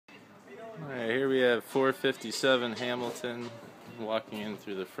have 457 Hamilton, walking in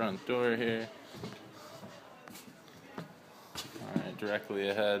through the front door here. Alright, directly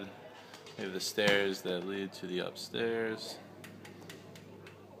ahead we have the stairs that lead to the upstairs.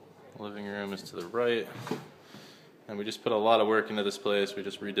 The living room is to the right. And we just put a lot of work into this place. We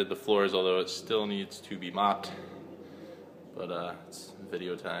just redid the floors, although it still needs to be mopped. But it's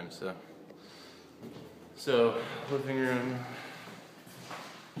video time, so living room.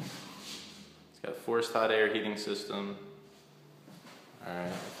 It's got forced hot air heating system.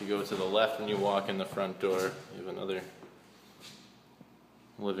 Alright, if you go to the left when you walk in the front door, you have another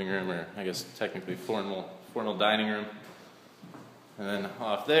living room, or I guess technically formal dining room. And then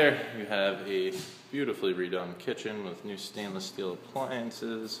off there you have a beautifully redone kitchen with new stainless steel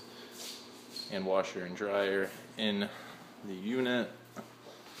appliances and washer and dryer in the unit.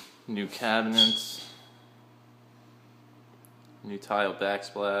 New cabinets, new tile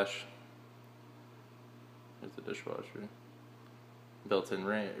backsplash. There's the dishwasher. Built-in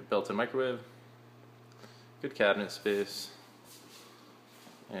microwave. Good cabinet space.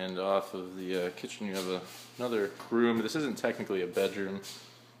 And off of the kitchen you have another room. This isn't technically a bedroom.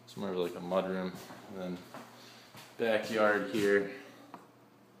 It's more of like a mudroom. And then backyard here,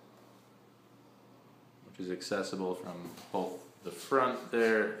 which is accessible from both the front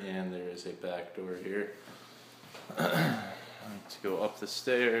there, and there is a back door here. To go up the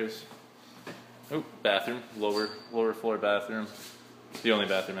stairs. Oh, bathroom, lower floor bathroom. It's the only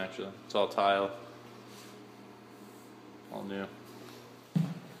bathroom actually. It's all tile, all new.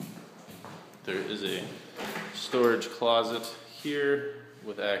 There is a storage closet here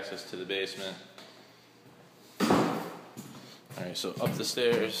with access to the basement. Alright, so up the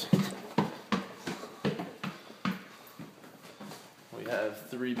stairs we have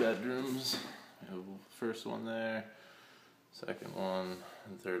 3 bedrooms. We have the first one there, second one,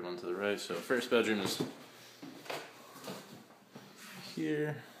 and third one to the right. So first bedroom is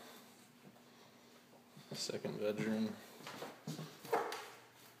here. Second bedroom.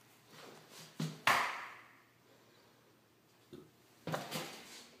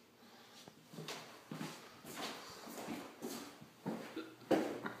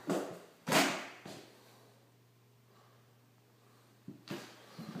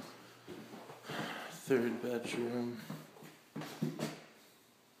 Third bedroom.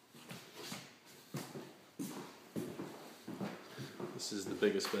 This is the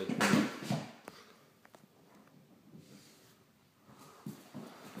biggest bedroom.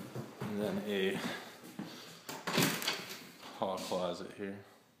 And then a hall closet here.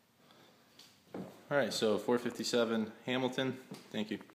 Alright, so 457 Hamilton. Thank you.